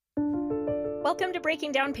Welcome to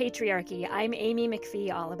Breaking Down Patriarchy. I'm Amy McPhee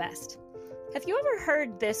Allebest. Have you ever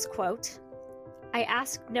heard this quote? I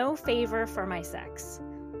ask no favor for my sex.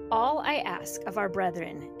 All I ask of our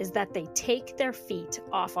brethren is that they take their feet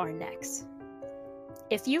off our necks.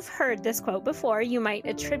 If you've heard this quote before, you might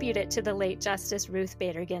attribute it to the late Justice Ruth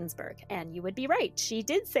Bader Ginsburg, and you would be right. She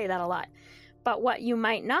did say that a lot. But what you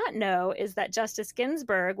might not know is that Justice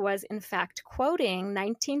Ginsburg was in fact quoting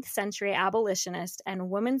 19th century abolitionist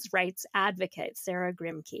and women's rights advocate Sarah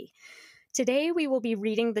Grimke. Today, we will be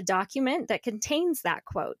reading the document that contains that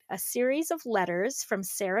quote, a series of letters from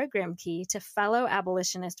Sarah Grimke to fellow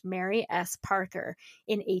abolitionist Mary S. Parker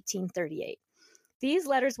in 1838. These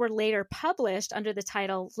letters were later published under the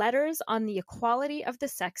title Letters on the Equality of the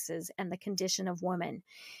Sexes and the Condition of Woman.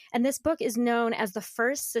 And this book is known as the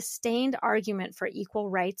first sustained argument for equal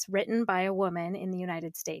rights written by a woman in the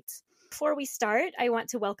United States. Before we start, I want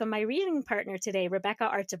to welcome my reading partner today, Rebecca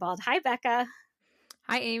Archibald. Hi, Becca.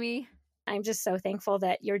 Hi, Amy. I'm just so thankful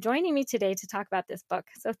that you're joining me today to talk about this book.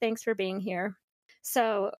 So thanks for being here.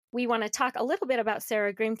 So we want to talk a little bit about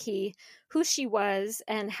Sarah Grimke, who she was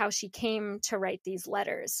and how she came to write these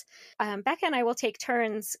letters. Becca and I will take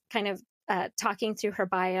turns kind of talking through her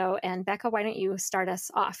bio. And Becca, why don't you start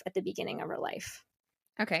us off at the beginning of her life?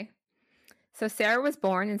 Okay. So Sarah was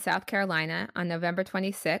born in South Carolina on November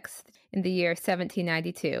 26th in the year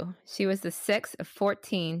 1792. She was the sixth of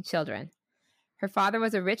 14 children. Her father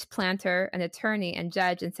was a rich planter, an attorney, and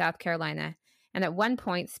judge in South Carolina, and at one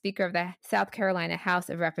point, Speaker of the South Carolina House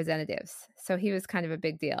of Representatives. So he was kind of a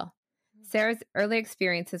big deal. Sarah's early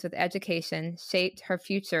experiences with education shaped her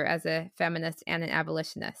future as a feminist and an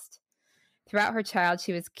abolitionist. Throughout her childhood,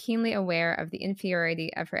 she was keenly aware of the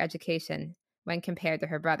inferiority of her education when compared to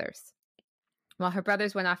her brothers. While her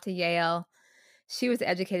brothers went off to Yale, she was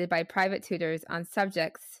educated by private tutors on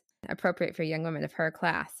subjects appropriate for young women of her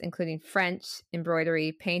class, including French,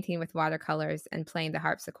 embroidery, painting with watercolors, and playing the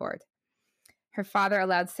harpsichord. Her father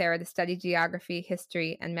allowed Sarah to study geography,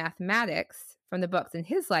 history, and mathematics from the books in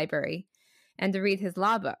his library and to read his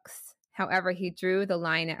law books. However, he drew the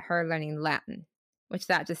line at her learning Latin, which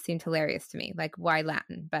that just seemed hilarious to me. Like, why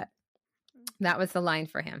Latin? But that was the line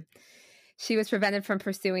for him. She was prevented from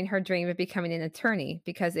pursuing her dream of becoming an attorney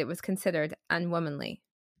because it was considered unwomanly.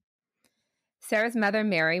 Sarah's mother,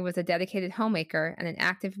 Mary, was a dedicated homemaker and an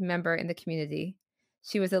active member in the community.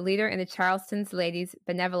 She was a leader in the Charleston's Ladies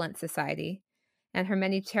Benevolent Society, and her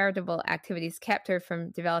many charitable activities kept her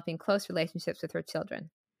from developing close relationships with her children.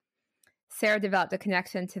 Sarah developed a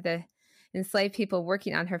connection to the enslaved people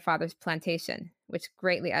working on her father's plantation, which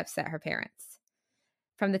greatly upset her parents.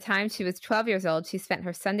 From the time she was 12 years old, she spent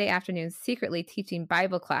her Sunday afternoons secretly teaching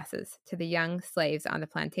Bible classes to the young slaves on the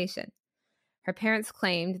plantation. Her parents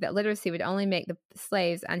claimed that literacy would only make the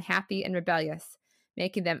slaves unhappy and rebellious,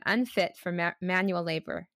 making them unfit for manual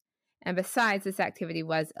labor. And besides, this activity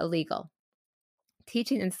was illegal.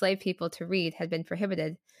 Teaching enslaved people to read had been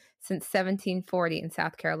prohibited since 1740 in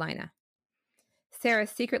South Carolina. Sarah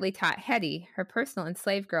secretly taught Hetty, her personal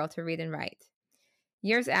enslaved girl, to read and write.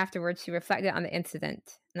 Years afterwards, she reflected on the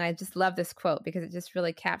incident, and I just love this quote because it just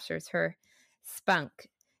really captures her spunk.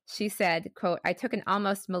 She said, quote, I took an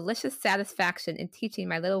almost malicious satisfaction in teaching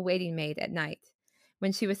my little waiting maid at night,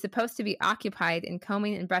 when she was supposed to be occupied in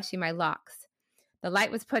combing and brushing my locks. The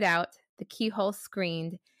light was put out, the keyhole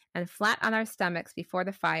screened, and flat on our stomachs before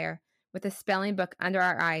the fire, with a spelling book under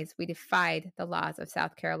our eyes, we defied the laws of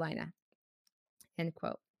South Carolina. End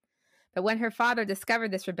quote. But when her father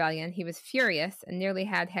discovered this rebellion, he was furious and nearly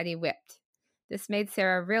had Hetty whipped. This made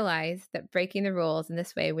Sarah realize that breaking the rules in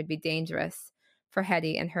this way would be dangerous for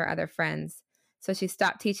Hetty and her other friends, so she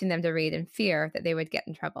stopped teaching them to read in fear that they would get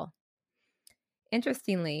in trouble.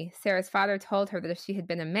 Interestingly, Sarah's father told her that if she had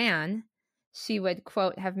been a man, she would,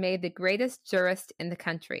 quote, have made the greatest jurist in the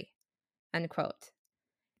country, unquote.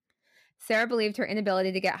 Sarah believed her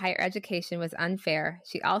inability to get higher education was unfair.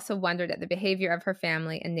 She also wondered at the behavior of her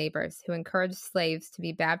family and neighbors, who encouraged slaves to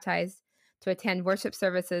be baptized, to attend worship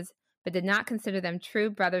services, but did not consider them true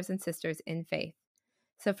brothers and sisters in faith.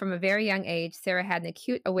 So from a very young age, Sarah had an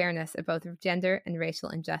acute awareness of both gender and racial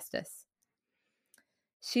injustice.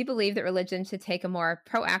 She believed that religion should take a more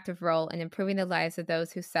proactive role in improving the lives of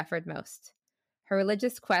those who suffered most. Her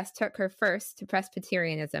religious quest took her first to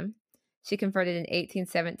Presbyterianism. She converted in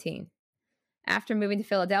 1817. After moving to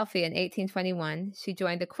Philadelphia in 1821, she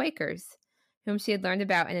joined the Quakers, whom she had learned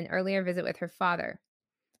about in an earlier visit with her father.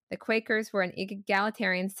 The Quakers were an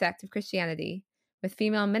egalitarian sect of Christianity with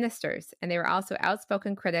female ministers, and they were also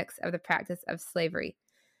outspoken critics of the practice of slavery,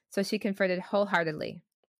 so she converted wholeheartedly.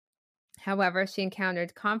 However, she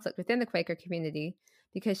encountered conflict within the Quaker community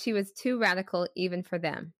because she was too radical even for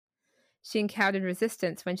them. She encountered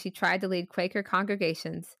resistance when she tried to lead Quaker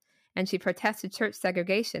congregations, and she protested church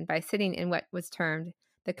segregation by sitting in what was termed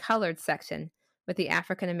the colored section with the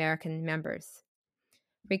African American members.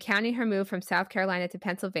 Recounting her move from South Carolina to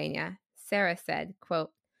Pennsylvania, Sarah said,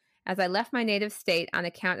 quote, "As I left my native state on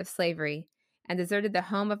account of slavery and deserted the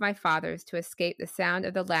home of my fathers to escape the sound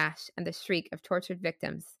of the lash and the shriek of tortured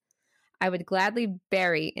victims, I would gladly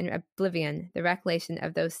bury in oblivion the recollection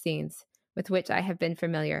of those scenes with which I have been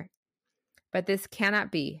familiar. But this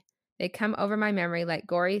cannot be. They come over my memory like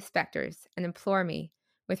gory specters and implore me,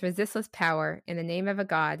 with resistless power, in the name of a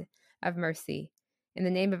God of mercy, in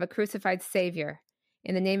the name of a crucified Savior,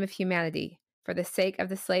 in the name of humanity, for the sake of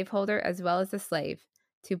the slaveholder as well as the slave,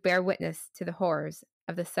 to bear witness to the horrors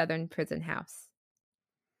of the Southern prison house."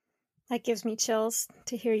 That gives me chills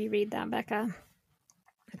to hear you read that, Becca.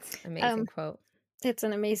 It's an amazing quote. It's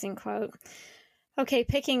an amazing quote. Okay,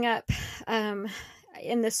 picking up,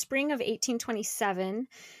 in the spring of 1827,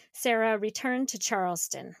 Sarah returned to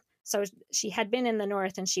Charleston. So she had been in the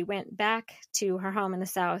North and she went back to her home in the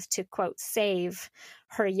South to, quote, save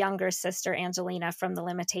her younger sister, Angelina, from the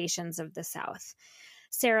limitations of the South.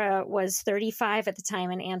 Sarah was 35 at the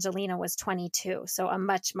time and Angelina was 22, so a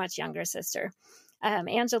much, much younger sister.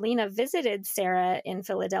 Angelina visited Sarah in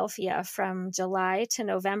Philadelphia from July to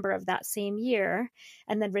November of that same year,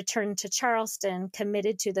 and then returned to Charleston,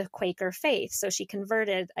 committed to the Quaker faith. So she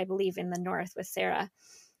converted, I believe, in the North with Sarah.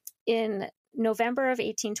 In November of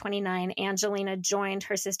 1829, Angelina joined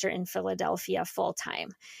her sister in Philadelphia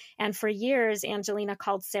full-time. And for years, Angelina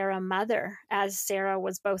called Sarah mother, as Sarah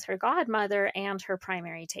was both her godmother and her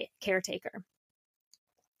primary caretaker.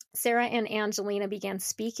 Sarah and Angelina began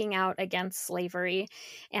speaking out against slavery,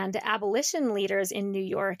 and abolition leaders in New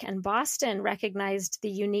York and Boston recognized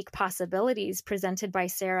the unique possibilities presented by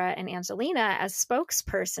Sarah and Angelina as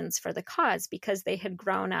spokespersons for the cause because they had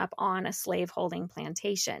grown up on a slaveholding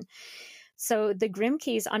plantation. So the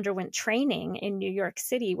Grimke's underwent training in New York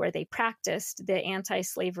City where they practiced the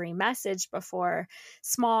anti-slavery message before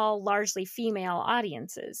small, largely female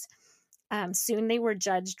audiences. Soon they were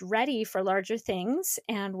judged ready for larger things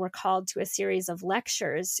and were called to a series of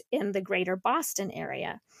lectures in the greater Boston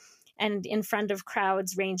area. And in front of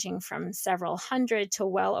crowds ranging from several hundred to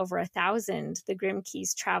well over 1,000, the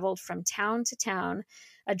Grimke's traveled from town to town,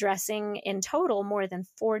 addressing in total more than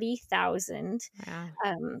 40,000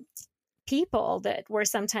 people that were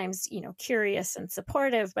sometimes, curious and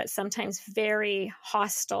supportive, but sometimes very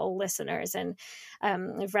hostile listeners. And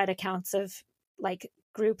I've read accounts of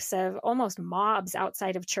groups of almost mobs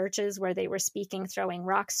outside of churches where they were speaking, throwing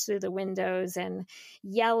rocks through the windows and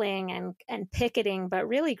yelling and picketing, but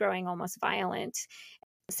really growing almost violent.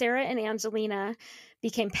 Sarah and Angelina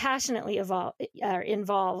became passionately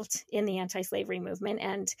involved in the anti-slavery movement,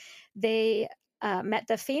 and they met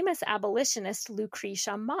the famous abolitionist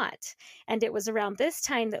Lucretia Mott. And it was around this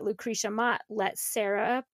time that Lucretia Mott let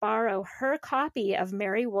Sarah borrow her copy of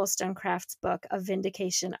Mary Wollstonecraft's book, A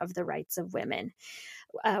Vindication of the Rights of Women,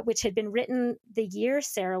 which had been written the year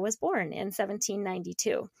Sarah was born in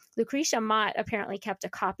 1792. Lucretia Mott apparently kept a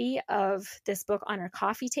copy of this book on her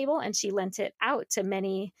coffee table, and she lent it out to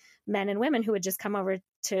many men and women who would just come over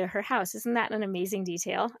to her house. Isn't that an amazing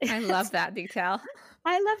detail? I love that detail.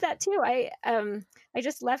 I love that too. I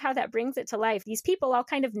just love how that brings it to life. These people all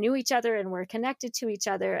kind of knew each other and were connected to each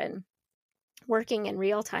other and working in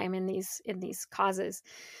real time in these causes.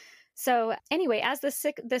 So anyway, as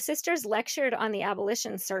the sisters lectured on the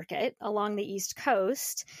abolition circuit along the East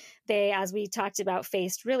Coast, they, as we talked about,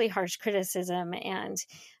 faced really harsh criticism, and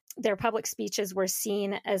their public speeches were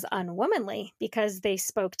seen as unwomanly because they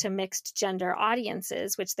spoke to mixed gender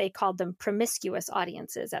audiences, which they called them promiscuous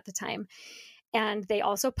audiences at the time. And they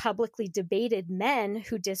also publicly debated men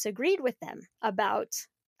who disagreed with them about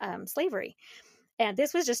slavery. And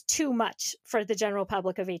this was just too much for the general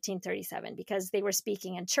public of 1837 because they were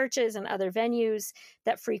speaking in churches and other venues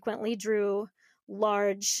that frequently drew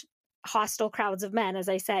large hostile crowds of men, as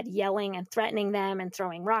I said, yelling and threatening them and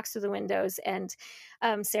throwing rocks through the windows. And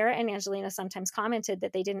Sarah and Angelina sometimes commented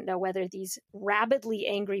that they didn't know whether these rabidly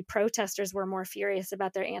angry protesters were more furious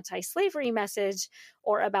about their anti-slavery message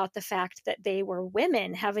or about the fact that they were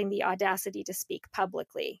women having the audacity to speak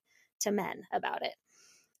publicly to men about it.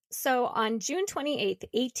 So on June 28,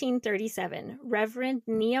 1837, Reverend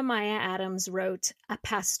Nehemiah Adams wrote a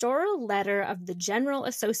pastoral letter of the General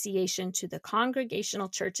Association to the congregational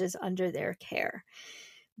churches under their care.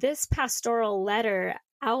 This pastoral letter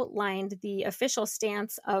outlined the official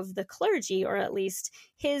stance of the clergy, or at least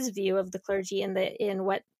his view of the clergy in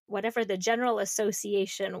whatever the General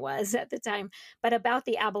Association was at the time, but about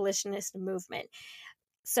the abolitionist movement.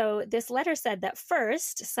 So this letter said that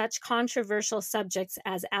first, such controversial subjects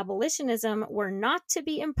as abolitionism were not to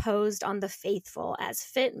be imposed on the faithful as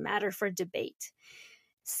fit matter for debate.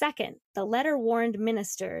 Second, the letter warned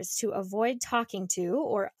ministers to avoid talking to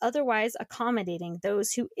or otherwise accommodating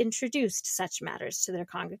those who introduced such matters to their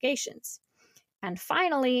congregations. And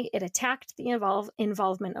finally, it attacked the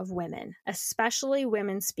involvement of women, especially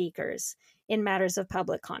women speakers, in matters of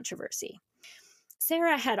public controversy.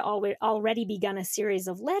 Sarah had already begun a series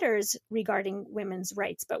of letters regarding women's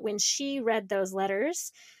rights, but when she read those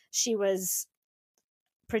letters, she was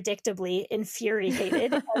predictably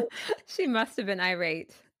infuriated. She must have been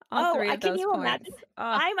irate. All three of can those you points. imagine?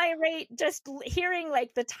 I'm irate just hearing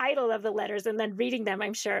like the title of the letters and then reading them.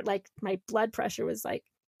 I'm sure like my blood pressure was like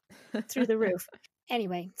through the roof.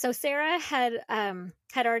 Anyway, so Sarah had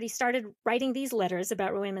already started writing these letters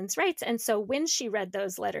about women's rights, and so when she read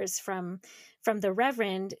those letters from the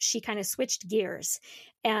Reverend, she kind of switched gears,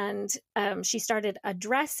 and she started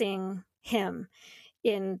addressing him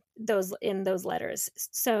in those letters.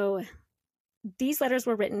 So these letters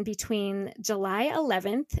were written between July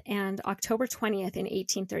 11th and October 20th in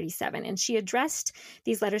 1837, and she addressed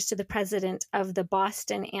these letters to the president of the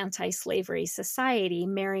Boston Anti-Slavery Society,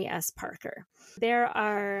 Mary S. Parker. There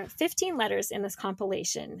are 15 letters in this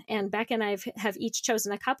compilation, and Becca and I have each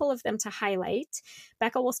chosen a couple of them to highlight.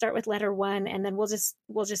 Becca will start with letter 1, and then we'll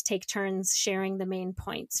just take turns sharing the main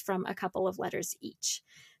points from a couple of letters each.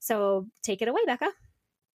 So take it away, Becca.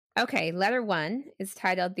 Okay, letter 1 is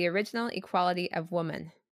titled The Original Equality of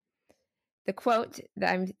Woman. The quote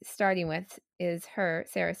that I'm starting with is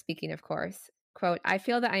Sarah speaking, of course. Quote, I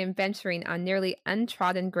feel that I am venturing on nearly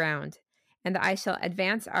untrodden ground, and that I shall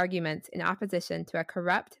advance arguments in opposition to a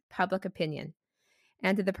corrupt public opinion,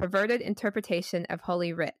 and to the perverted interpretation of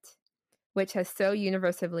Holy Writ, which has so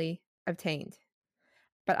universally obtained.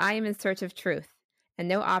 But I am in search of truth, and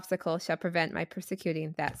no obstacle shall prevent my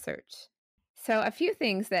persecuting that search. So a few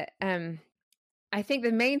things that I think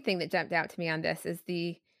the main thing that jumped out to me on this is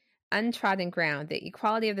the untrodden ground. The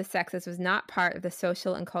equality of the sexes was not part of the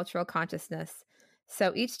social and cultural consciousness.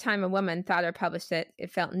 So each time a woman thought or published it,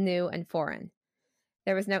 it felt new and foreign.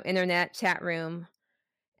 There was no internet, chat room,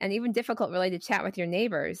 and even difficult really to chat with your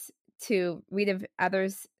neighbors to read of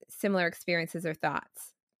others' similar experiences or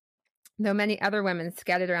thoughts. Though many other women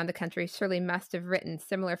scattered around the country surely must have written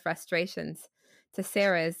similar frustrations to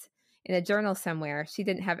Sarah's in a journal somewhere, she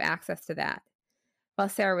didn't have access to that. While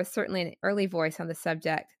Sarah was certainly an early voice on the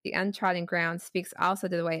subject, the untrodden ground speaks also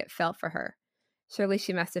to the way it felt for her. Surely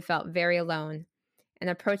she must have felt very alone and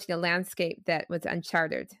approaching a landscape that was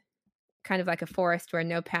uncharted, kind of like a forest where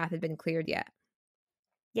no path had been cleared yet.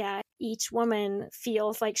 Yeah, each woman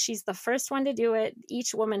feels like she's the first one to do it.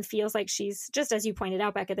 Each woman feels like she's, just as you pointed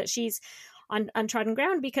out, Becca, that she's on untrodden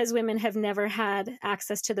ground because women have never had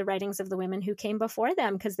access to the writings of the women who came before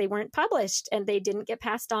them because they weren't published and they didn't get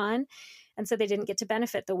passed on. And so they didn't get to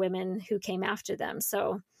benefit the women who came after them.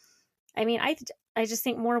 So, I mean, I just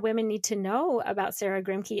think more women need to know about Sarah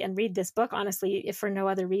Grimke and read this book, honestly, if for no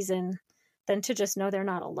other reason than to just know they're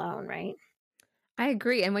not alone, right? I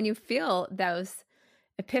agree. And when you feel those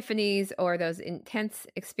epiphanies or those intense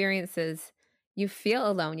experiences, you feel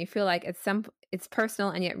alone. You feel like it's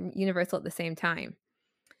personal and yet universal at the same time.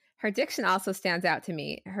 Her diction also stands out to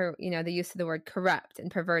me. Her, the use of the word corrupt and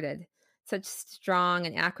perverted, such strong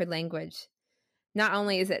and acrid language. Not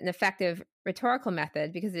only is it an effective rhetorical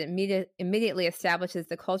method because it immediately establishes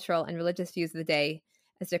the cultural and religious views of the day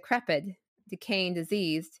as decrepit, decaying,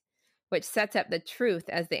 diseased, which sets up the truth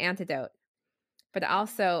as the antidote, but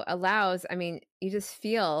also allows, you just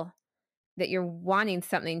feel that you're wanting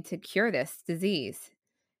something to cure this disease.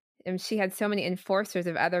 And she had so many enforcers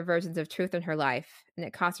of other versions of truth in her life, and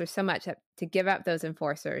it cost her so much to give up those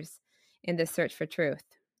enforcers in this search for truth.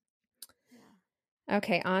 Yeah.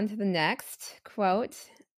 Okay, on to the next quote.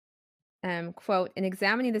 Quote, in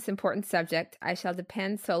examining this important subject, I shall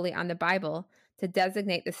depend solely on the Bible to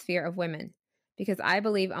designate the sphere of women, because I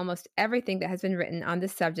believe almost everything that has been written on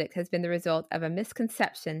this subject has been the result of a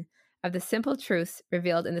misconception of the simple truths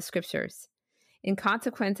revealed in the Scriptures, in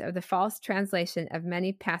consequence of the false translation of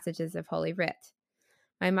many passages of Holy Writ.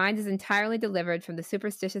 My mind is entirely delivered from the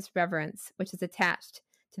superstitious reverence which is attached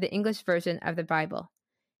to the English version of the Bible.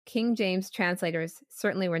 King James translators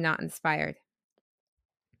certainly were not inspired.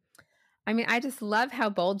 I just love how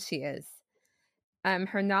bold she is.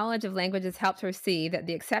 Her knowledge of languages helped her see that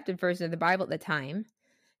the accepted version of the Bible at the time,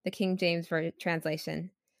 the King James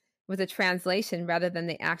translation, was a translation rather than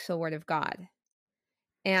the actual word of God.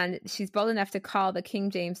 And she's bold enough to call the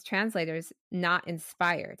King James translators not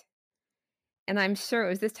inspired. And I'm sure it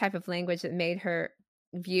was this type of language that made her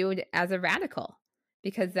viewed as a radical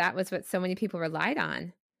because that was what so many people relied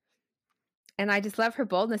on. And I just love her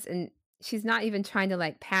boldness, and she's not even trying to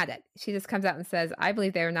like pad it. She just comes out and says, I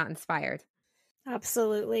believe they are not inspired.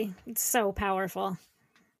 Absolutely. It's so powerful.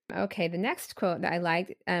 Okay, the next quote that I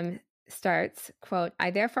liked starts, quote,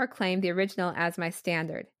 I therefore claim the original as my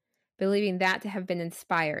standard, believing that to have been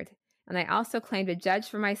inspired. And I also claim to judge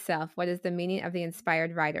for myself what is the meaning of the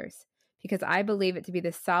inspired writers, because I believe it to be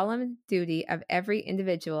the solemn duty of every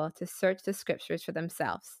individual to search the scriptures for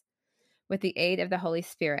themselves, with the aid of the Holy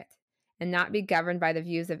Spirit, and not be governed by the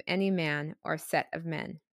views of any man or set of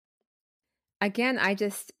men. Again, I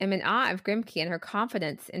just am in awe of Grimke and her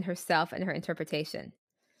confidence in herself and her interpretation.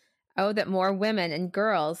 Oh, that more women and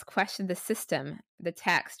girls question the system, the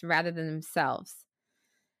text, rather than themselves.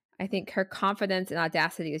 I think her confidence and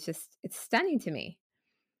audacity is just, it's stunning to me.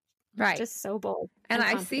 Right. Just so bold. And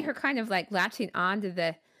I see her kind of like latching on to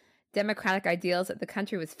the democratic ideals that the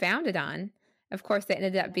country was founded on. Of course, they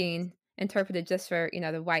ended up being interpreted just for,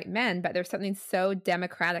 the white men, but there's something so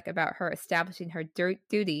democratic about her establishing her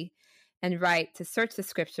duty and right to search the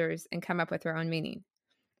scriptures and come up with her own meaning.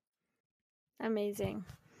 Amazing.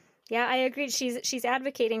 Yeah, I agree. She's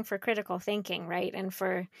advocating for critical thinking, right? And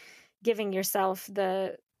for giving yourself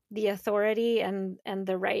the authority and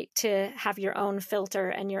the right to have your own filter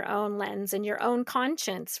and your own lens and your own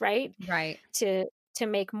conscience, right? Right. To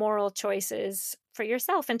make moral choices for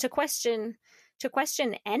yourself and to question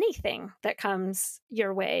anything that comes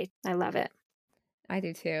your way. I love it. I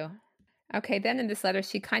do too. Okay, then in this letter,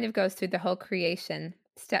 she kind of goes through the whole creation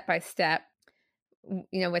step by step,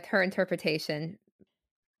 with her interpretation.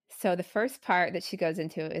 So the first part that she goes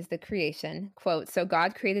into is the creation. Quote, so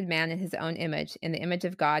God created man in his own image. In the image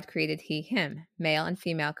of God created he him. Male and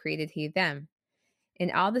female created he them.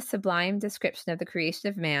 In all the sublime description of the creation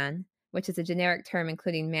of man, which is a generic term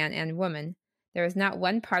including man and woman, there is not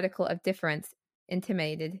one particle of difference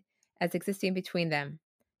intimated as existing between them.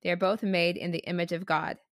 They are both made in the image of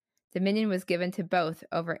God. Dominion was given to both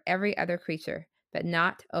over every other creature, but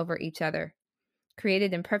not over each other.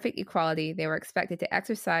 Created in perfect equality, they were expected to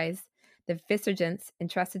exercise the vigilant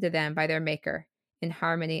entrusted to them by their Maker in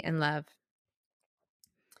harmony and love.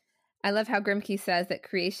 I love how Grimke says that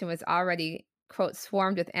creation was already, quote,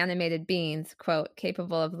 swarmed with animated beings, quote,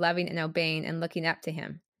 capable of loving and obeying and looking up to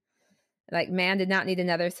him. Like man did not need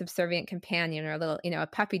another subservient companion or a little, a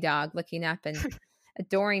puppy dog looking up and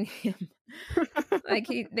adoring him. Like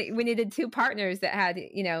we needed two partners that had,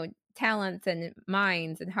 talents and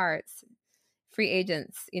minds and hearts, free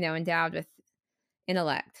agents, endowed with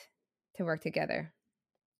intellect to work together.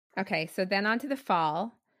 Okay, so then on to the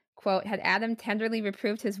fall. Quote, had Adam tenderly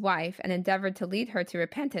reproved his wife and endeavored to lead her to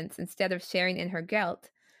repentance instead of sharing in her guilt,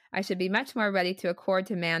 I should be much more ready to accord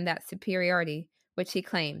to man that superiority which he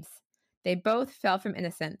claims. They both fell from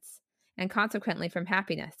innocence, and consequently from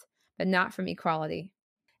happiness, but not from equality.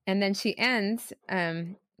 And then she ends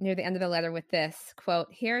near the end of the letter with this, quote,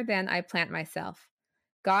 here then I plant myself.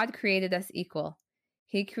 God created us equal.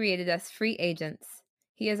 He created us free agents.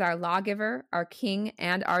 He is our lawgiver, our king,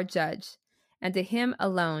 and our judge. And to him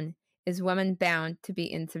alone is woman bound to be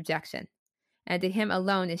in subjection. And to him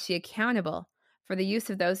alone is she accountable for the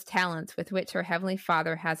use of those talents with which her heavenly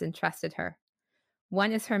Father has entrusted her.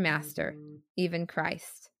 One is her master, even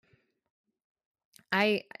Christ.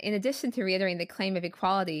 In addition to reiterating the claim of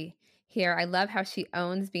equality here, I love how she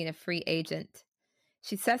owns being a free agent.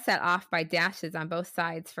 She sets that off by dashes on both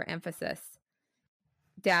sides for emphasis.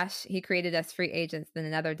 Dash, he created us free agents, then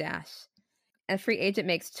another dash. A free agent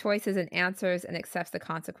makes choices and answers and accepts the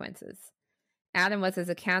consequences. Adam was as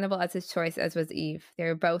accountable as his choice as was Eve. They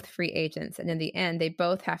were both free agents, and in the end, they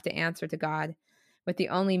both have to answer to God, with the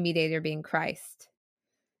only mediator being Christ.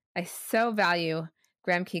 I so value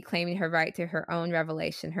Grimke claiming her right to her own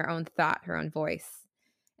revelation, her own thought, her own voice.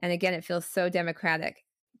 And again, it feels so democratic.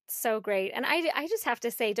 So great. And I just have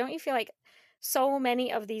to say, don't you feel like so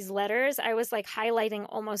many of these letters, I was like highlighting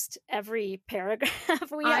almost every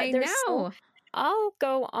paragraph we had. I know. I'll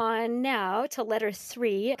go on now to letter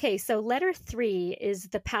 3. Okay, so letter 3 is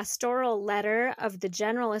the pastoral letter of the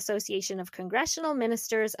General Association of Congressional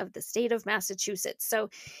Ministers of the state of Massachusetts. So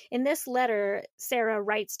in this letter, Sarah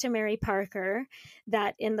writes to Mary Parker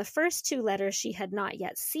that in the first 2 letters, she had not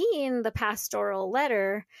yet seen the pastoral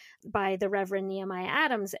letter by the Reverend Nehemiah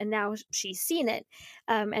Adams, and now she's seen it.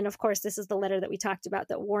 And of course, this is the letter that we talked about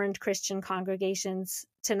that warned Christian congregations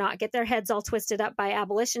to not get their heads all twisted up by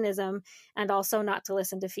abolitionism and also not to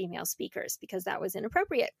listen to female speakers because that was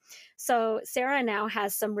inappropriate. So Sarah now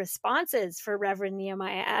has some responses for Reverend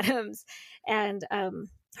Nehemiah Adams. And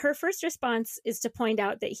Her first response is to point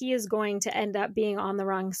out that he is going to end up being on the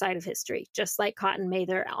wrong side of history, just like Cotton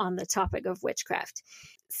Mather on the topic of witchcraft.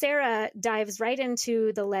 Sarah dives right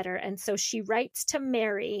into the letter, and so she writes to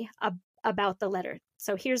Mary about the letter.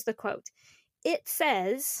 So here's the quote. It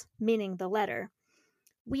says, meaning the letter,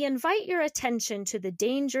 "We invite your attention to the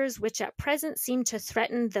dangers which at present seem to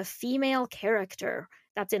threaten the female character,"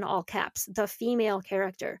 that's in all caps, the female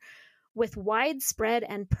character, "with widespread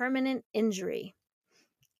and permanent injury."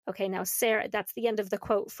 Okay, now Sarah, that's the end of the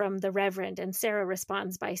quote from the Reverend, and Sarah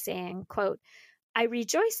responds by saying, quote, "I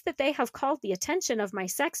rejoice that they have called the attention of my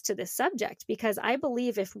sex to this subject, because I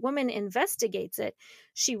believe if woman investigates it,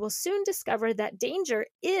 she will soon discover that danger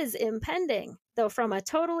is impending, though from a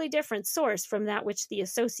totally different source from that which the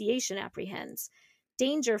association apprehends.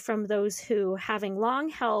 Danger from those who, having long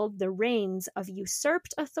held the reins of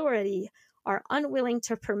usurped authority, are unwilling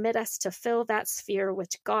to permit us to fill that sphere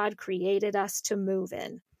which God created us to move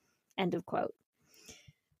in." End of quote.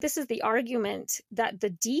 This is the argument that the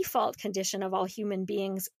default condition of all human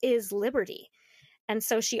beings is liberty. And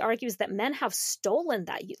so she argues that men have stolen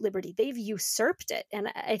that liberty. They've usurped it. And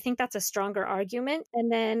I think that's a stronger argument.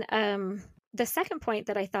 And then the second point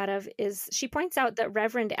that I thought of is she points out that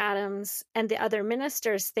Reverend Adams and the other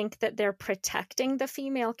ministers think that they're protecting the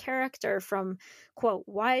female character from, quote,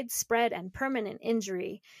 widespread and permanent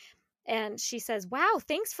injury. And she says, "Wow,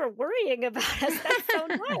 thanks for worrying about us. That's so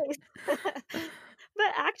nice."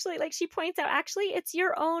 But actually, like she points out, actually, it's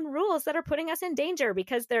your own rules that are putting us in danger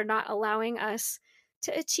because they're not allowing us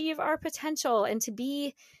to achieve our potential and to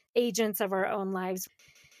be agents of our own lives.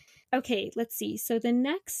 Okay, let's see. So the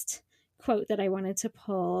next quote that I wanted to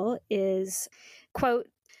pull is, quote,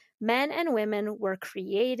 "Men and women were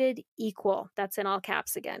created equal." That's in all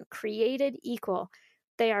caps again. Created equal.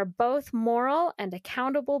 "They are both moral and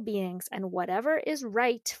accountable beings, and whatever is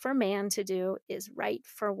right for man to do is right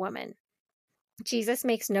for woman." Jesus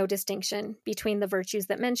makes no distinction between the virtues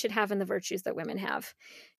that men should have and the virtues that women have.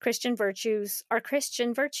 Christian virtues are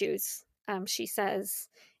Christian virtues, she says,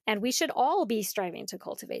 and we should all be striving to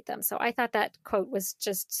cultivate them. So I thought that quote was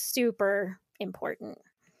just super important.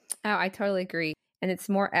 Oh, I totally agree. And it's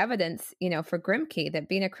more evidence, for Grimke that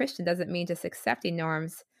being a Christian doesn't mean just accepting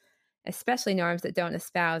norms, especially norms that don't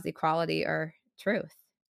espouse equality or truth.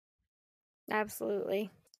 Absolutely.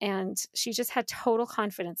 And she just had total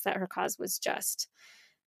confidence that her cause was just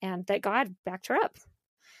and that God backed her up.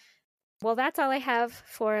 Well, that's all I have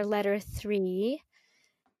for letter 3.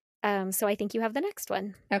 So I think you have the next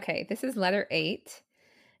one. Okay, this is letter 8.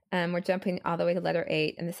 We're jumping all the way to letter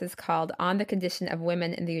 8, and this is called "On the Condition of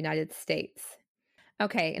Women in the United States."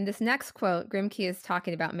 Okay, in this next quote, Grimke is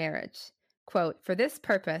talking about marriage. Quote, "For this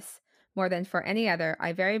purpose, more than for any other,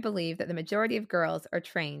 I very believe that the majority of girls are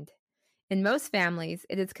trained. In most families,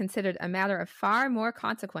 it is considered a matter of far more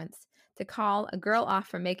consequence to call a girl off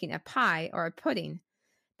from making a pie or a pudding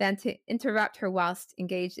than to interrupt her whilst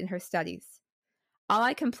engaged in her studies. All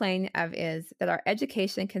I complain of is that our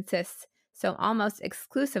education consists so almost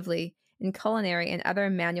exclusively in culinary and other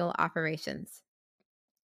manual operations."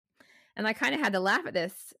 And I kind of had to laugh at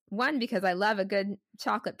this, one, because I love a good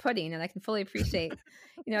chocolate pudding and I can fully appreciate,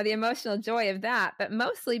 the emotional joy of that, but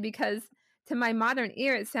mostly because to my modern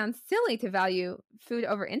ear, it sounds silly to value food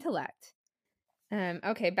over intellect.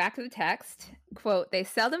 Okay, back to the text. Quote, "They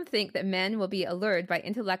seldom think that men will be allured by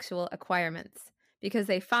intellectual acquirements, because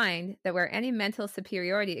they find that where any mental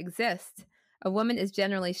superiority exists, a woman is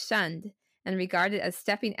generally shunned and regarded as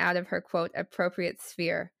stepping out of her, quote, appropriate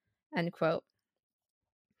sphere," end quote.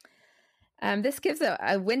 This gives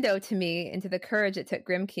a window to me into the courage it took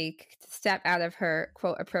Grimke to step out of her,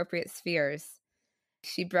 quote, appropriate spheres.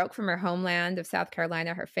 She broke from her homeland of South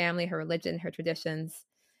Carolina, her family, her religion, her traditions,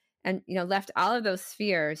 and, left all of those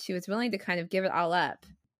spheres. She was willing to kind of give it all up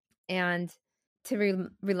and to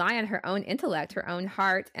rely on her own intellect, her own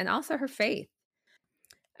heart, and also her faith.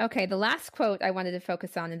 Okay, the last quote I wanted to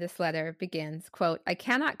focus on in this letter begins, quote, "I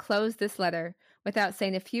cannot close this letter without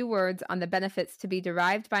saying a few words on the benefits to be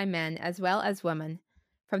derived by men as well as women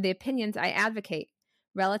from the opinions I advocate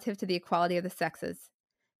relative to the equality of the sexes.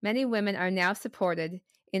 Many women are now supported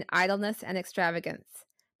in idleness and extravagance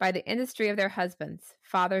by the industry of their husbands,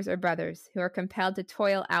 fathers, or brothers, who are compelled to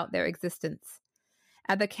toil out their existence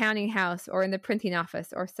at the counting house or in the printing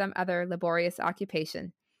office or some other laborious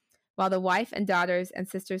occupation, while the wife and daughters and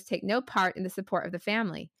sisters take no part in the support of the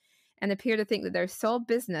family and appear to think that their sole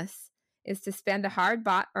business is to spend the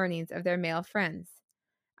hard-bought earnings of their male friends.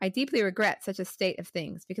 I deeply regret such a state of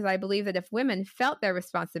things, because I believe that if women felt their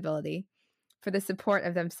responsibility for the support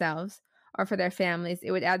of themselves or for their families,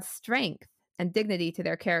 it would add strength and dignity to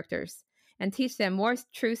their characters and teach them more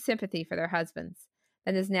true sympathy for their husbands,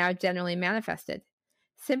 than is now generally manifested,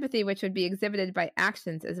 sympathy which would be exhibited by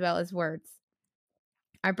actions as well as words.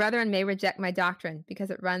 Our brethren may reject my doctrine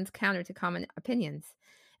because it runs counter to common opinions,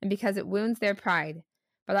 and because it wounds their pride,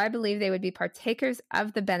 but I believe they would be partakers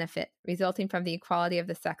of the benefit resulting from the equality of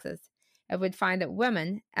the sexes, and would find that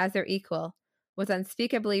woman, as their equal, was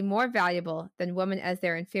unspeakably more valuable than woman as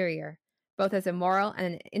their inferior, both as a moral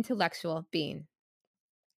and an intellectual being.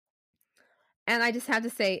 And I just have to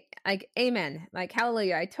say, like, amen, like,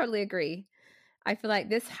 hallelujah, I totally agree. I feel like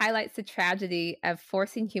this highlights the tragedy of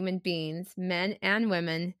forcing human beings, men and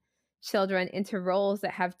women, children, into roles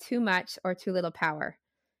that have too much or too little power.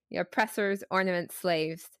 Oppressors, ornaments,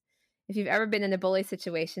 slaves. If you've ever been in a bully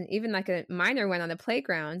situation, even like a minor one on the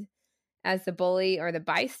playground, as the bully or the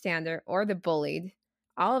bystander or the bullied,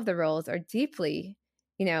 all of the roles are deeply,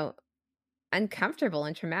 uncomfortable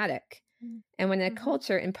and traumatic. And when a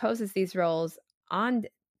culture imposes these roles on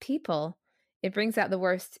people, it brings out the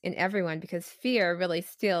worst in everyone because fear really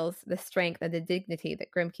steals the strength and the dignity that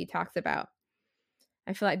Grimke talks about.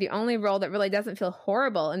 I feel like the only role that really doesn't feel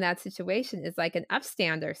horrible in that situation is like an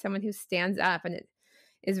upstander, someone who stands up, and it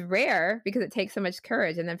is rare because it takes so much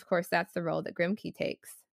courage. And of course, that's the role that Grimke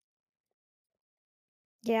takes.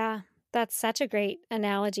 Yeah, that's such a great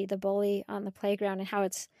analogy, the bully on the playground and how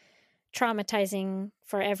it's traumatizing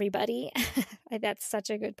for everybody. That's such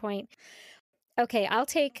a good point. Okay, I'll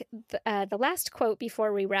take the last quote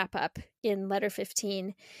before we wrap up in letter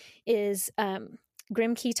 15 is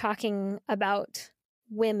Grimke talking about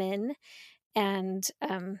women and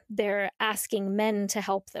they're asking men to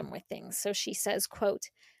help them with things. So she says, quote,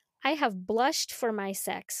 I have blushed for my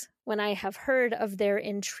sex when I have heard of their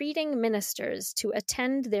entreating ministers to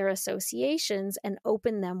attend their associations and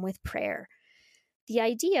open them with prayer. The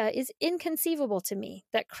idea is inconceivable to me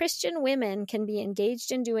that Christian women can be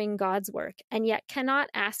engaged in doing God's work and yet cannot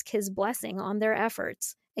ask his blessing on their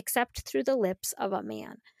efforts, except through the lips of a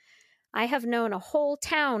man. I have known a whole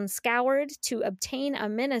town scoured to obtain a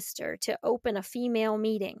minister to open a female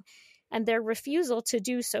meeting, and their refusal to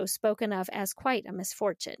do so spoken of as quite a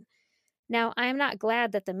misfortune. Now, I am not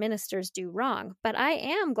glad that the ministers do wrong, but I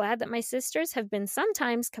am glad that my sisters have been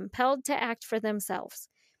sometimes compelled to act for themselves.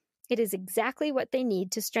 It is exactly what they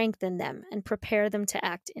need to strengthen them and prepare them to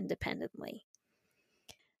act independently.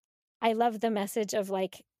 I love the message of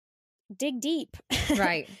like, dig deep.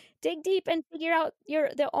 Right. Dig deep and figure out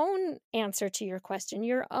the own answer to your question,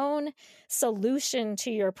 your own solution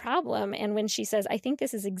to your problem. And when she says, I think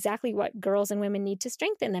this is exactly what girls and women need to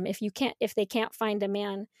strengthen them. If they can't find a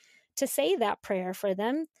man to say that prayer for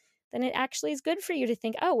them, then it actually is good for you to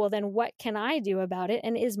think, oh, well, then what can I do about it?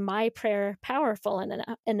 And is my prayer powerful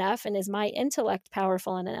enough? And is my intellect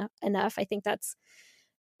powerful enough? I think that's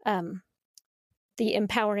the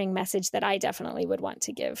empowering message that I definitely would want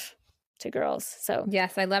to give to girls. So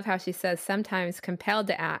yes, I love how she says sometimes compelled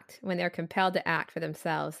to act, when they're compelled to act for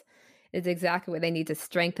themselves, is exactly what they need to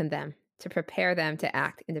strengthen them, to prepare them to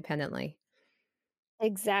act independently.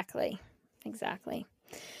 Exactly.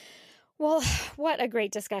 Well, what a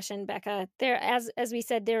great discussion, Becca. There, as we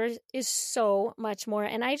said, there is so much more,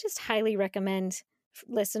 and I just highly recommend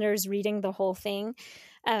listeners reading the whole thing.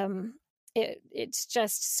 It's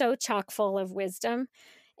just so chock full of wisdom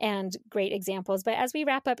and great examples. But as we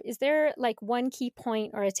wrap up, is there like one key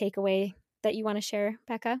point or a takeaway that you want to share,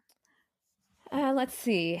 Becca? Let's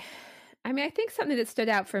see. I mean, I think something that stood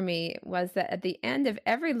out for me was that at the end of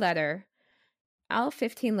every letter, all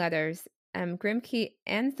 15 letters, Grimke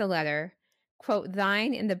ends the letter, quote,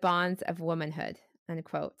 thine in the bonds of womanhood,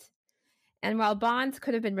 unquote. And while bonds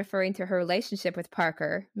could have been referring to her relationship with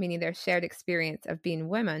Parker, meaning their shared experience of being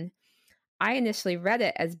women, I initially read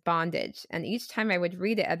it as bondage. And each time I would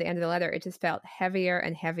read it at the end of the letter, it just felt heavier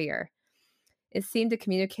and heavier. It seemed to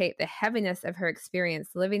communicate the heaviness of her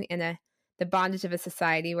experience living in the bondage of a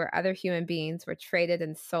society where other human beings were traded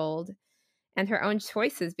and sold, and her own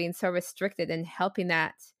choices being so restricted and helping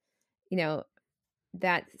that,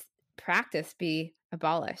 that practice be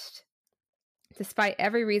abolished. Despite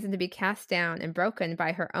every reason to be cast down and broken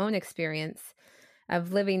by her own experience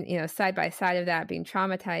of living, side by side of that, being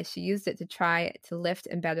traumatized, she used it to try to lift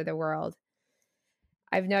and better the world.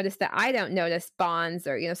 I've noticed that I don't notice bonds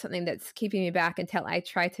or, something that's keeping me back until I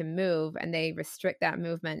try to move and they restrict that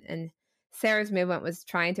movement. And Sarah's movement was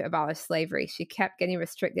trying to abolish slavery. She kept getting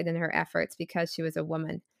restricted in her efforts because she was a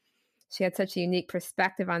woman. She had such a unique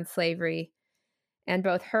perspective on slavery. And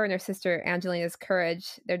both her and her sister Angelina's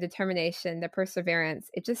courage, their determination, their perseverance,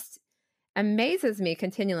 it just amazes me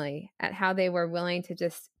continually at how they were willing to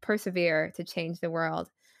just persevere to change the world.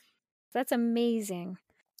 That's amazing.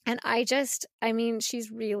 And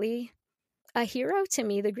she's really a hero to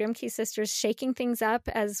me. The Grimke sisters shaking things up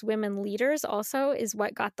as women leaders also is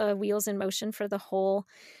what got the wheels in motion for the whole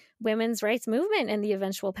women's rights movement and the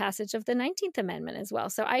eventual passage of the 19th Amendment as well.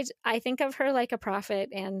 So I think of her like a prophet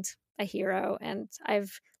and a hero, and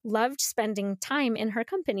I've loved spending time in her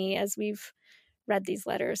company as we've read these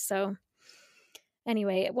letters. So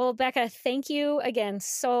anyway, well, Becca, thank you again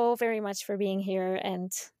so very much for being here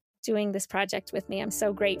and doing this project with me. I'm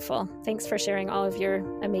so grateful. Thanks for sharing all of your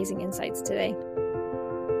amazing insights today.